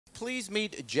please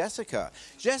meet Jessica.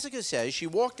 Jessica says she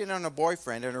walked in on her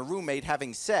boyfriend and her roommate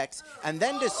having sex and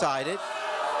then decided...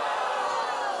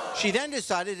 She then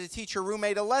decided to teach her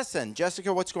roommate a lesson.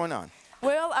 Jessica, what's going on?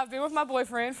 Well, I've been with my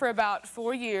boyfriend for about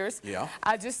 4 years. Yeah.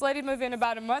 I just let him move in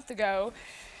about a month ago.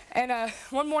 And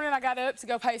one morning I got up to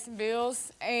go pay some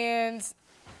bills, and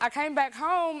I came back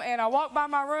home and I walked by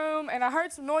my room and I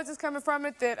heard some noises coming from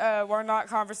it that were not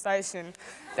conversation.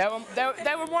 They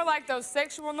were more like those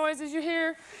sexual noises you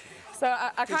hear. So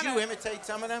I kind of... Could you imitate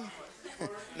some of them? No,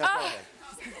 go ahead.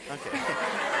 Okay.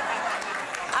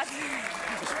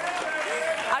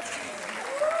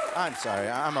 I'm sorry,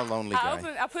 I'm a lonely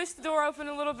guy. I pushed the door open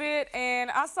a little bit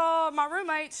and I saw my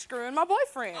roommate screwing my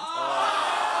boyfriend. So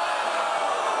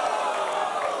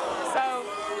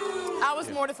I was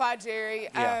mortified, Jerry.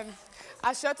 Yeah.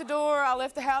 I shut the door, I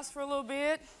left the house for a little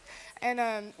bit,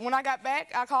 and when I got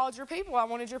back, I called your people. I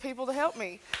wanted your people to help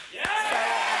me. Yeah!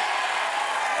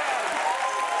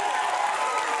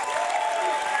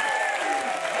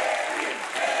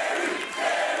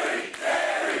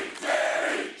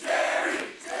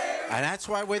 And that's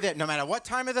why we're there. No matter what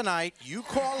time of the night, you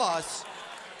call us,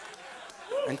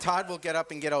 and Todd will get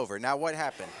up and get over. Now, what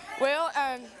happened? Well,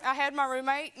 I had my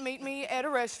roommate meet me at a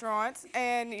restaurant,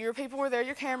 and your people were there,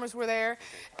 your cameras were there,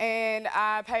 and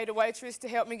I paid a waitress to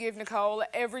help me give Nicole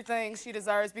everything she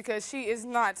deserves because she is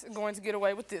not going to get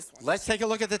away with this one. Let's take a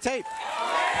look at the tape.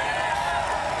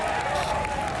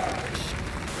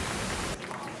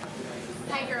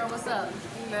 Hey girl, what's up?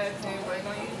 Nothing, waiting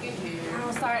on you to get here.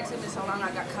 I'm sorry it took me so long,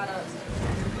 I got caught up.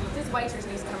 This waitress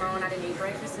needs to come on. I didn't eat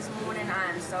breakfast this morning.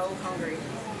 I am so hungry.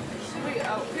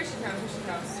 Oh, here she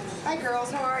comes. Hi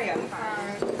girls, how are you?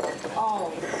 Fine.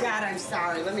 Oh, God, I'm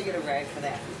sorry. Let me get a rag for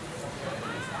that.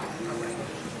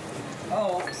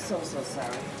 Oh, I'm so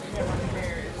sorry.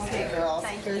 Okay, girls,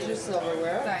 here's your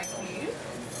silverware. Thank you.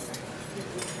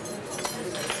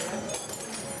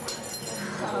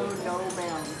 Oh, no,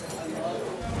 ma'am.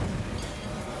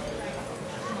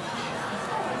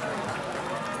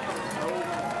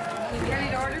 Ready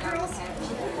to order, girls?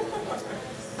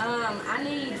 I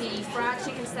need the fried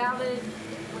chicken salad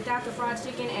without the fried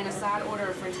chicken and a side order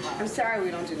of french fries. I'm sorry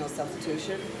we don't do no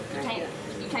substitution.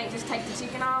 You can't just take the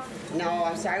chicken off? No,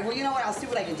 I'm sorry. Well, you know what? I'll see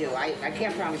what I can do. I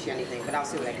can't promise you anything, but I'll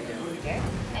see what I can do, okay?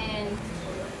 And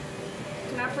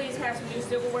can I please have some new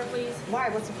silverware, please? Why?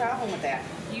 What's the problem with that?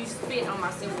 You spit on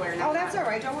my silverware. Oh, that's all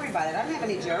right. Don't worry about it. I don't have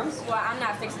any germs. Well, I'm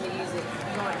not fixing to use it.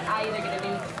 I either get a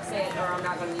new set or I'm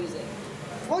not going to use it.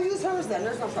 Well, use hers then.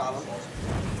 There's no problem.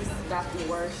 This is about the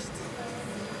worst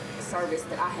service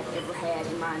that I have ever had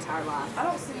in my entire life. I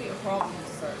don't see a problem with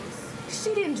the service.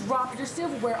 She didn't drop your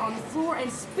silverware on the floor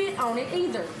and spit on it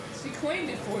either. She cleaned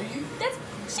it for you.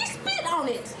 She spit on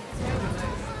it.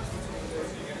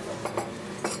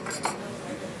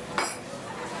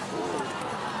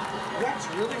 That's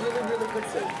really good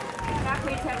soup. Can I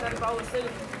please have another bowl of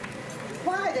soup?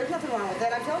 Why? There's nothing wrong with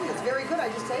that. I'm telling you, it's very good. I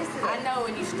just tasted it. I know,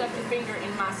 and you stuck your finger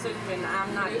in my soup, and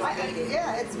I'm not going to eat it.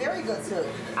 Yeah, it's very good soup.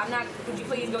 Could you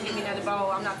please go get me another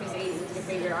bowl? I'm not going to eat it with your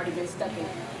finger already been stuck in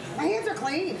it. My hands are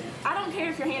clean. I don't care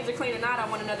if your hands are clean or not. I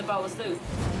want another bowl of soup.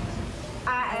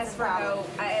 I asked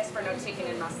for no chicken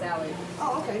in my salad.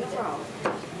 Oh, okay, no problem.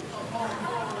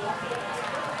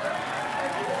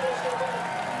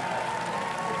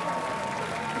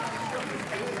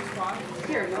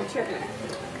 Here, no chicken.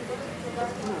 No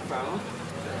problem.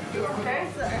 You okay?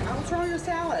 What's wrong with your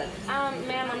salad?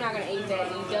 Ma'am, I'm not going to eat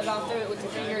that. You dug all through it with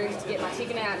your fingers to get my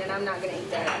chicken out, and I'm not going to eat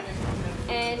that.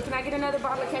 And can I get another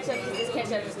bottle of ketchup? Because this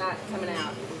ketchup is not coming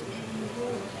out.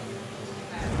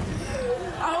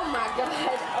 Oh my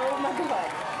God. Oh my God.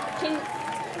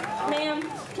 Ma'am,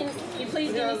 can you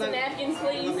please give me some napkins,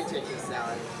 please? Let me take your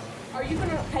salad. Are you going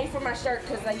to pay for my shirt?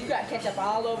 Because you got ketchup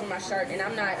all over my shirt, and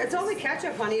I'm not... It's only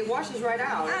ketchup, honey. It washes right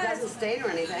out. It doesn't stain or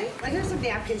anything. Like, here's some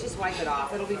napkins. Just wipe it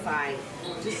off. It'll be fine.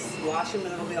 Just wash them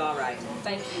and it'll be all right.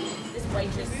 Thank you. This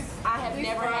waitress, I have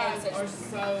never had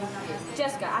such...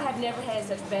 Jessica, I have never had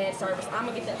such bad service. I'm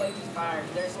going to get that waitress fired.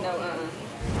 There's no,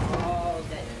 Oh,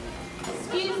 that...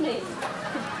 Excuse me.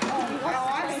 Oh,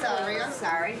 I'm sorry. I'm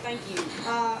sorry. Thank you.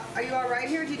 Are you all right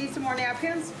here? Do you need some more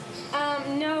napkins?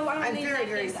 No, I don't I'm need very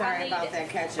napkins. sorry about that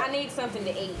ketchup. I need something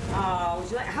to eat. Would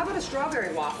you like? How about a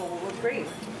strawberry waffle with whipped cream?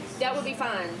 That would be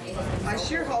fine. I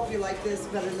sure hope you like this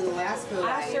better than the last food.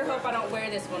 I sure hope I don't wear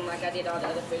this one like I did all the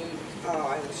other food. Oh,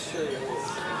 I'm sure you will.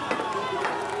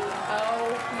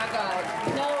 Oh my God.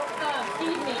 No,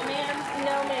 excuse me, ma'am.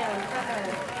 No, ma'am.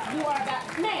 You are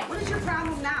about, ma'am. What is your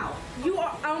problem now? You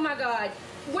are, oh my God.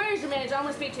 Where's your manager? I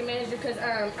want to speak to your manager because,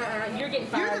 you're getting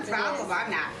fired. You're the problem,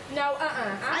 I'm not. No,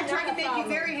 I tried to make you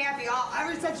very happy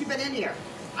ever since you've been in here.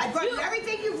 I brought you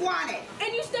everything you've wanted.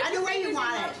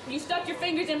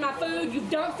 fingers in my food. You've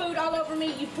dumped food all over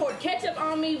me. You've poured ketchup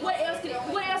on me. What else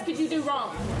could you do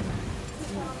wrong?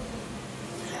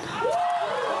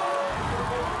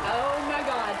 Oh my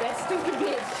God, that stupid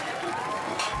bitch.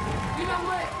 You know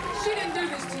what? She didn't do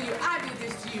this to you. I did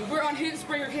this to you. We're on Hidden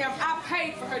Springer Camp. I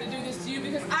paid for her to do this to you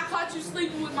because I caught you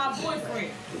sleeping with my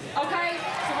boyfriend. Okay?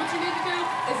 So what you need to do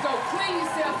is go clean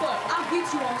yourself up. I'll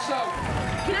get you on show.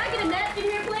 Can I get a napkin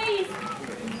here, please?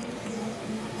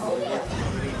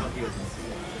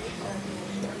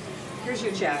 Here's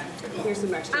your check. Here's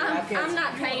some extra napkins. I'm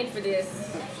not paying for this.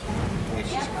 Yeah,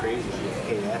 she's crazy.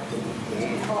 Okay, that thing.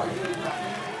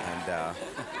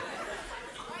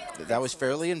 And that was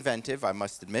fairly inventive, I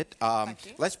must admit.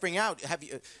 Let's bring out.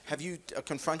 Have you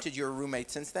confronted your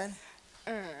roommate since then?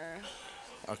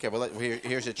 Okay, well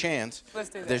here's a chance. Let's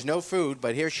do that. There's no food,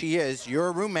 but here she is,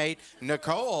 your roommate,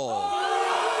 Nicole.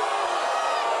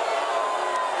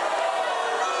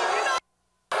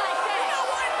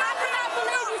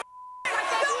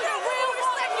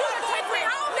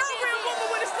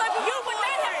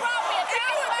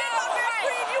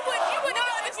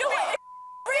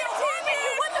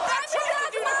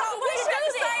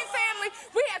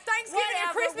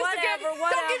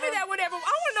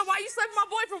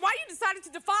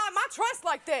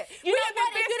 Like that. You know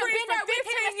what? If you'd have been there with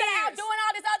him instead of out doing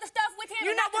all this other stuff with him.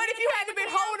 You know what? If you hadn't been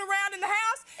hoeing around in the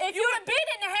house, if you had been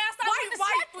in the house, I wouldn't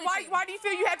have slept with you. Why do you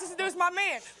feel you had to seduce my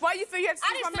man? Why do you feel you had to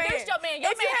seduce my man? I didn't seduce your man.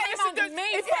 Your man came on to me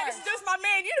If you hadn't seduced my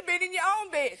man, you'd have been in your own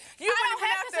bed. You I don't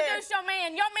have to seduce your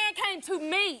man. Your man came to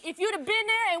me. If you'd have been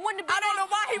there, it wouldn't have been. I don't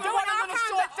know why he would want a little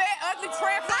short, fat, ugly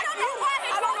tramp like you.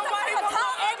 I don't know why he would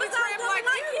want an ugly tramp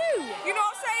like you. You know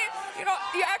what I'm saying? You know,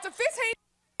 after 15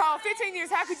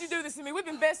 years, how could you do this to me? We've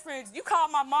been best friends. You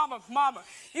called my mama.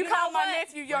 You called my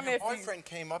nephew your nephew. When your boyfriend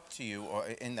came up to you or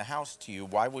in the house to you,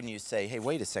 why wouldn't you say, hey,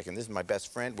 wait a second, this is my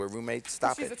best friend, we're roommates,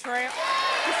 stop She's it? a tramp.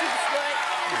 She's a slut.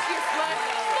 She's a slut.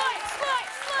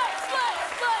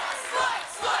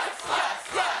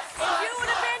 If you would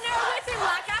have been there with him,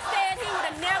 like I said, he would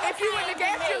have never If you wouldn't have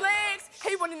gapped your legs,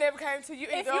 he wouldn't have never came to you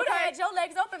either, If you'd okay? have had your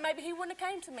legs open, maybe he wouldn't have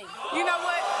came to me. You know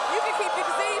what? You can keep your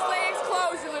diseased legs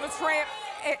closed, you little tramp.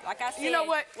 And Like I said, you know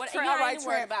what? you All right, ain't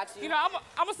worried tramp. about you. You know, I'm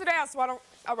gonna sit down so I don't.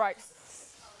 All right.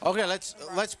 Okay,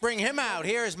 let's bring him out.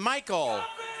 Here's Michael.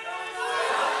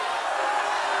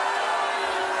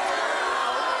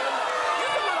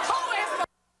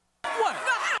 What?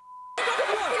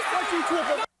 What you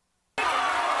tripping?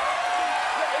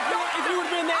 If you would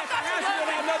have been there at the house, you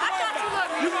wouldn't have nothing to worry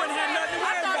about. You wouldn't have nothing to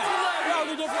worry about.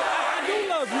 I do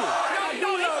love you. I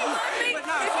do love you. If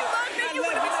you love me, you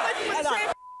wouldn't be sleeping with a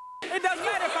tramp. It doesn't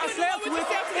matter if I slept with you.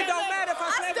 It don't matter if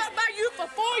I I slept stuck by you for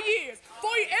 4 years.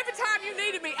 Every time you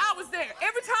needed me, I was there.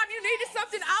 Every time you needed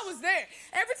something, I was there.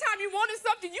 Every time you wanted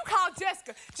something, you called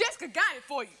Jessica. Jessica got it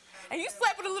for you. And you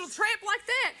slept with a little tramp like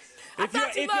that. If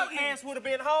your ass would have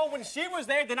been home when she was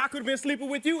there, then I could have been sleeping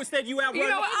with you. Instead, you out You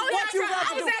know what? I What you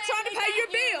got was to do? out trying to pay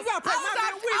your bills. You gotta pay my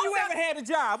bill. When you ever had a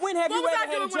job? When have you ever had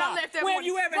a job? When have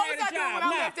you ever had a job?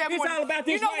 Now, it's all about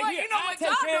this right here. I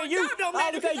take care of you.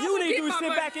 All the thing you need to do is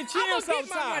sit back and chill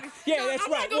sometimes. Yeah, that's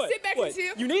right. What?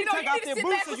 You need to take off them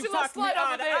boots and you talk to me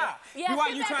eye to eye. Why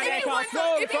you trying to act all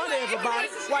swole in front of everybody?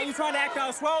 Why you trying to act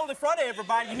all swole in front of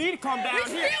everybody? You need to come down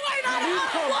here. You need to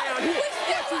come down here.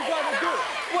 What you gonna do?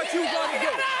 What you gonna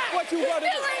do? What you gonna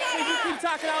do? If you keep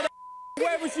talking all that,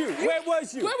 where was you? Where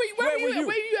was you? Where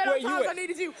were you at all times I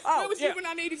needed you? Where was you when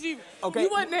I needed you? Okay. You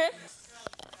wasn't there.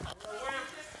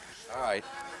 All right.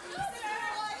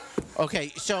 Okay,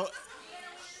 so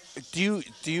do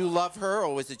you love her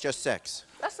or was it just sex?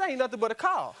 That ain't nothing but a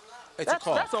call. It's a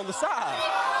call. That's on the side.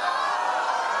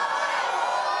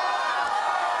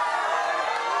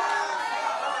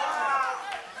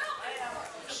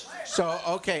 So,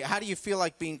 okay, how do you feel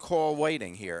like being call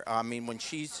waiting here? I mean, when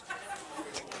she's...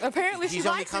 Apparently He's she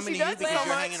only likes it. coming She to you does because so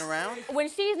you're much. hanging around? When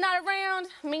she's not around,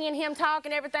 me and him talk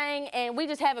and everything, and we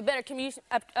just have a better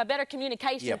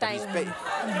communication Yeah, but thing he's than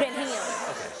him.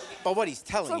 But what he's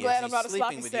telling So you glad is I'm not he's a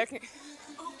sloppy sleeping with you. second.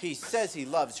 He says he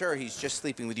loves her. He's just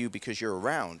sleeping with you because you're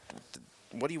around.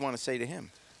 What do you want to say to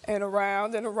him? And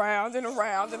around and around and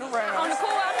around and around. On the cool,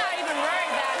 I'm not even worried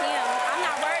about him. I'm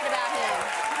not worried about him.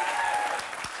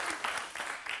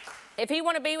 If he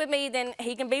want to be with me, then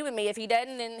he can be with me. If he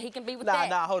doesn't, then he can be with that.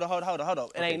 Nah, hold on.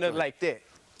 It ain't nothing like that.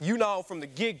 You know from the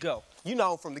get-go. It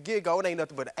ain't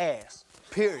nothing but an ass.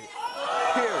 Period.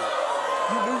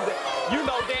 You knew that. You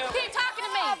know damn. Keep talking to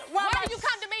me. Why do you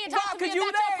come to me and talk to me you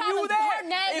about your problems, her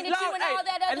nagging at you and all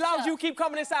that other As long as stuff? you keep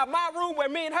coming inside my room where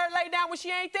me and her lay down when she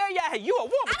ain't there, yeah, hey, you a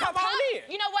woman. Come on in.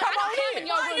 You know what? I don't come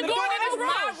in your room. Why are you going in his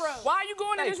room? Why are you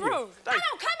going in his room? I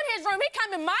don't come in his room. He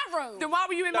come in my room. Then why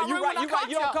were you in my room when I caught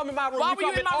you don't come in my room. Why were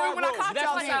you in my room when I caught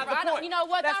y'all? You know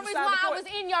what? The reason why I was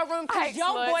in your room because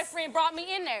your boyfriend brought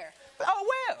me in there. Oh,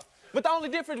 well. But the only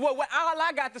difference, all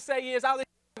I got to say is, all this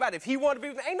about if he want to be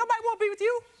with me, ain't nobody want to be with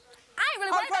you. I ain't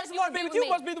really worried about if you want to be with you me.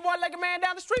 Must be the one-legged man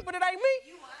down the street, but it ain't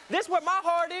me. This what my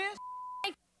heart is.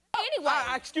 Anyway.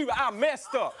 Excuse me, I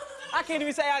messed up. I can't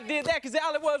even say I did that because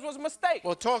all it was a mistake.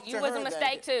 Well, talk to her. You was a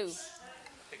mistake, too.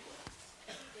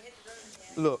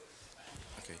 Look.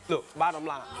 Okay. Look, bottom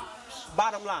line.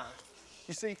 Bottom line.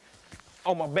 You see?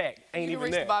 On my back. Ain't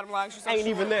even there. The bottom line. Ain't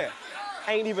even there.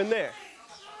 Ain't even there.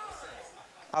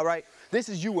 All right? This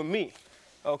is you and me.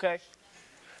 Okay?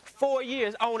 4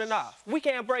 years on and off. We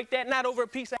can't break that, not over a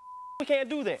piece of We can't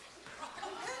do that.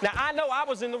 Now, I know I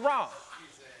was in the wrong.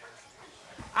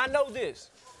 I know this.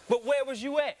 But where was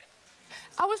you at?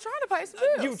 I was trying to pay some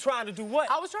bills. You trying to do what?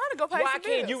 I was trying to go pay some bills. Why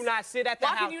can't you not sit at the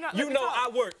house? Why can you not You know I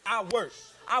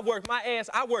work my ass.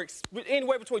 I work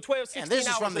anywhere between 12, 16 and this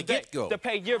hours is from the a day get-go. to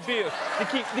pay your bills, to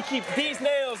keep these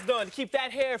nails done, to keep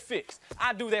that hair fixed.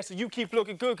 I do that so you keep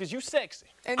looking good because you sexy.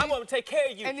 And I'm going to take care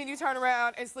of you. And then you turn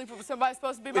around and sleep with somebody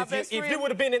supposed to be my best friend. If you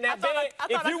would have been in that bed,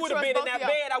 if you would have been in that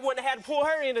bed, I wouldn't have had to pull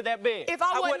her into that bed. If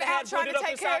I wasn't out trying to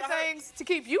take care of things to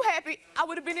keep you happy, I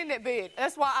would have been in that bed.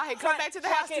 That's why I had come back to the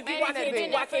house to be in that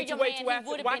bed. Why can't you wait 2 hours?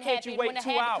 Why can't you wait 2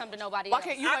 hours? Why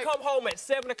can't you I come home at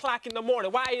 7 o'clock in the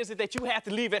morning. Why is it that you have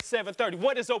to leave at 7:30?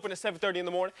 What is open at 7:30 in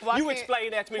the morning? You explain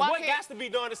that to me. What got to be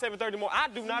done at 7:30 in the morning? I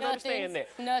do not understand that.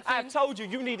 I've told you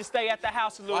you need to stay at the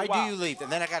house a little while. Why do you leave?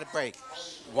 And then I got a break.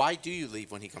 Why do you leave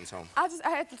when he comes home? I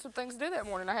had some things to do that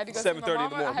morning. I had to go see my mama. 7:30 in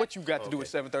the morning. What you got to do at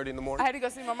 7:30 in the morning? I had to go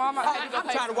see my mama. I had to go I'm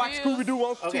trying to watch Scooby-Doo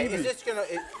on TV. Okay, is this gonna?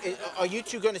 Are you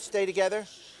two gonna stay together?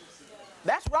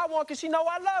 That's what I want because she know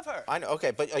I love her. I know.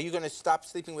 Okay, but are you gonna stop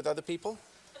sleeping with other people?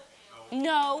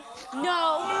 No.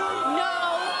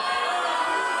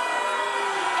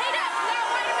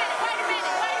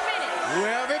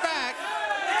 We'll be back.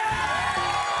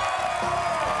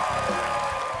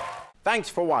 Thanks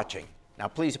for watching. Now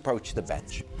please approach the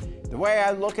bench. The way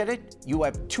I look at it, you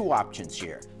have two options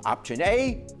here. Option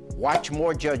A, watch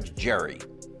more Judge Jerry.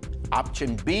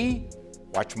 Option B,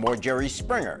 watch more Jerry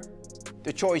Springer.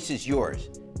 The choice is yours.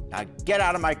 Now get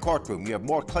out of my courtroom. You have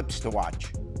more clips to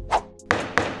watch.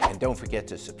 And don't forget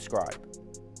to subscribe.